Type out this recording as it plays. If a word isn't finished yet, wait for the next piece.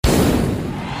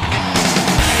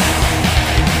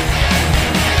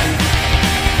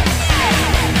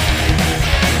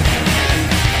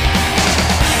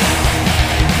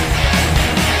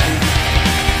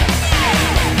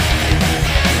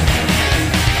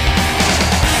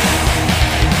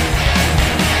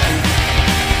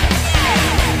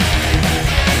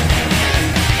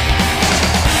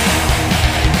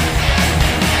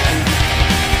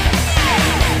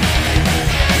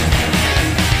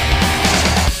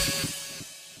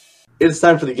it's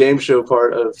time for the game show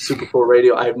part of Super Cool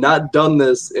Radio. I have not done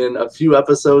this in a few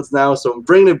episodes now, so I'm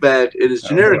bringing it back. It is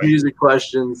generic music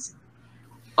questions.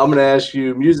 I'm going to ask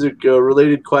you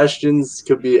music-related questions.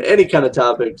 Could be any kind of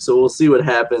topic, so we'll see what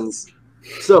happens.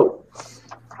 So,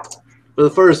 for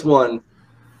the first one,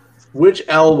 which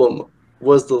album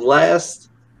was the last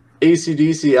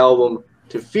AC/DC album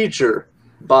to feature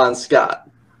Bon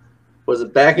Scott? Was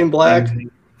it Back in Black,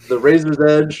 The Razor's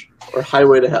Edge, or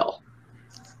Highway to Hell?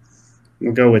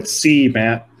 We'll go with C,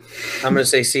 Matt. I'm going to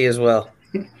say C as well.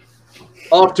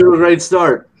 Off to a great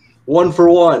start. 1 for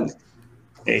 1.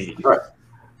 Hey. All right.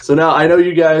 So now I know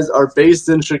you guys are based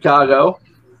in Chicago.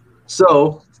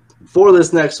 So for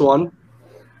this next one,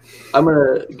 I'm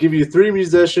going to give you 3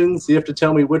 musicians. You have to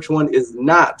tell me which one is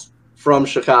not from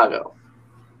Chicago.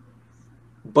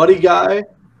 Buddy Guy,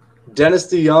 Dennis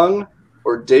DeYoung,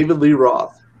 or David Lee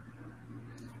Roth?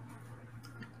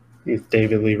 It's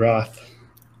David Lee Roth.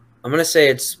 I'm going to say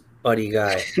it's Buddy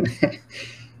Guy.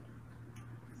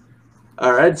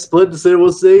 All right, split decision,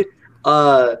 we'll see.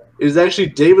 It was actually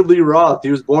David Lee Roth. He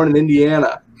was born in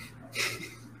Indiana.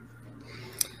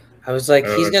 I was like,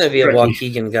 he's going to be a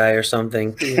Waukegan guy or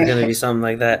something. He's going to be something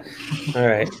like that. All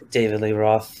right, David Lee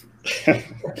Roth.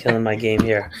 Killing my game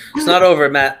here. It's not over,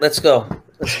 Matt. Let's go.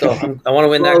 Let's go. I want to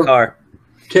win that car.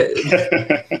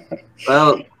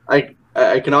 Well, I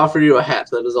can offer you a hat.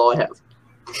 That is all I have.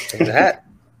 Take the hat.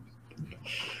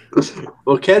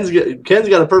 Well, Ken's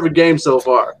got a perfect game so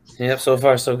far. Yep, so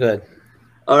far so good.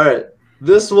 All right,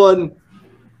 this one.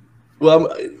 Well,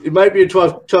 it might be a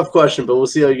tough question, but we'll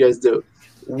see how you guys do.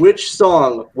 Which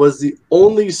song was the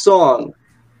only song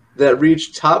that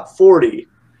reached top 40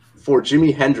 for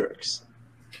Jimi Hendrix?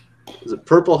 Is it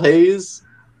Purple Haze,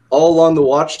 All Along the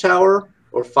Watchtower,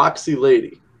 or Foxy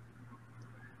Lady?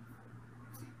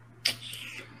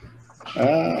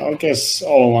 I'll guess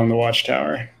All Along the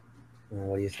Watchtower.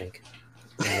 What do you think?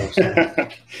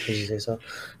 Did you say so?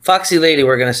 Foxy Lady,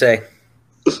 we're going to say.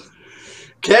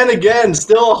 Ken again,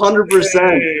 still 100%.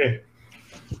 Hey.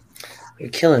 You're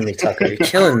killing me, Tucker. You're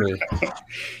killing me.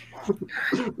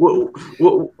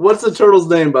 What's the turtle's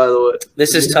name, by the way?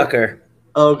 This is Tucker.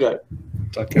 Oh, okay.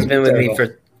 He's been with me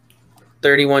for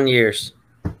 31 years.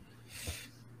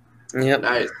 Yep.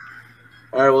 Nice.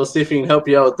 All right, we'll see if we can help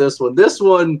you out with this one. This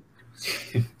one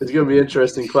is going to be an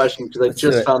interesting question because I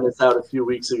just found this out a few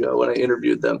weeks ago when I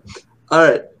interviewed them. All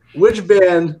right. Which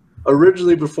band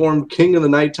originally performed King of the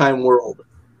Nighttime World?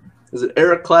 Is it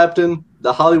Eric Clapton,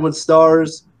 the Hollywood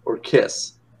Stars, or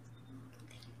Kiss?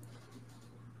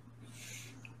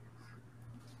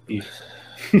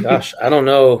 Gosh, I don't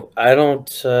know. I don't.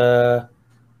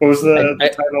 What was the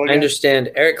title again? I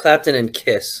understand. Eric Clapton and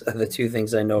Kiss are the 2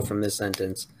 things I know from this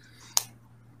sentence.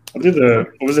 I'll do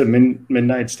what was it,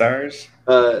 Midnight Stars?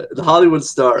 The Hollywood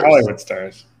Stars. Hollywood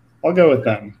Stars. I'll go with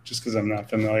them just because I'm not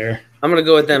familiar. I'm going to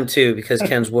go with them too because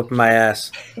Ken's whooping my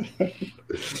ass.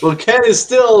 Well, Ken is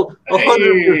still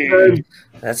 100%. Hey.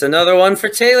 That's another one for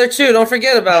Taylor too. Don't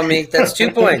forget about me. That's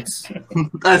 2 points.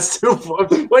 That's 2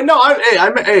 points. Wait, no,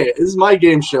 hey, this is my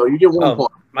game show. You get 1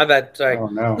 point. My bad. Sorry. Oh,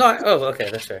 no. Okay,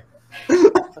 that's fair.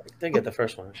 I did get the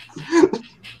first one.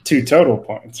 2 total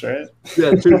points, right?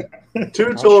 Yeah,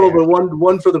 two total, but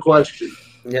one for the question.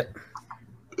 Yep.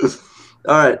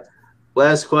 All right.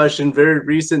 Last question. Very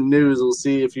recent news. We'll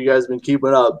see if you guys have been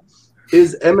keeping up.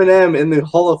 Is Eminem in the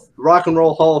Rock and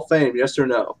Roll Hall of Fame? Yes or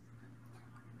no?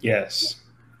 Yes.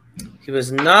 He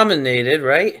was nominated,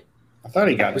 right? I thought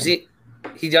he got in.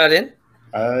 He got in?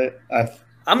 I'm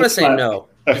going to say no.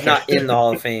 He's Okay. not in the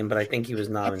Hall of Fame, but I think he was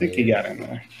nominated. I think he got in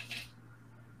there.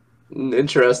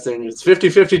 Interesting. It's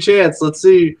 50-50 chance. Let's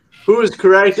see who is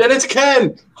correct. And it's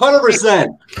Ken.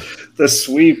 100%. The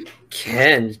sweep.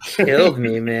 Ken killed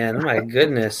me, man. Oh, my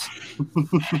goodness.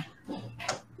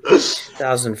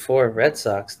 2004 Red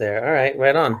Sox there. All right,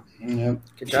 right on. Yep.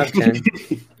 Good job, Ken.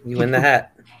 You win the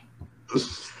hat.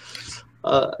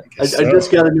 I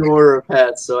just got a new order of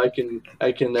hats, so I can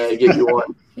get you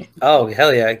one. Oh,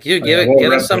 hell yeah. Get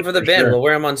us some for the band. Sure. We'll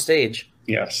wear them on stage.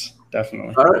 Yes,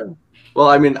 definitely. All right. Well,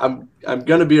 I mean, I'm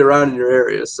gonna be around in your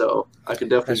area, so I can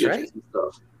definitely That's get right. you some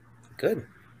stuff. Good.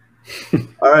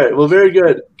 All right. Well, very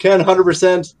good. Ken,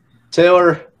 100%.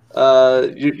 Taylor,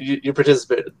 you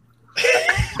participated.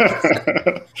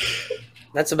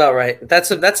 That's about right.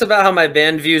 That's about how my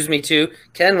band views me too.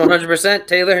 Ken, 100%.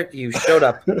 Taylor, you showed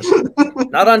up.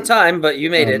 Not on time, but you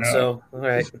made it. No. So, all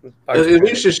right. At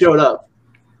least you showed up.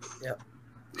 Yep.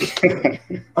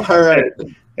 All right.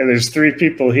 And there's 3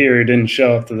 people here who didn't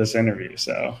show up to this interview,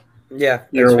 so Yeah,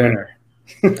 you're a fair. winner.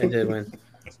 I did win.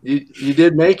 You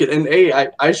did make it, and hey,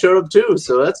 I showed up too,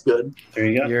 so that's good. There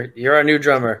you go. You're our new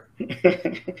drummer.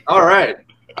 All right.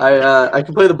 I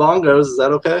can play the bongos. Is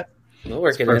that okay? We'll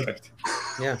work It's it perfect.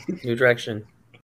 in. Yeah, new direction.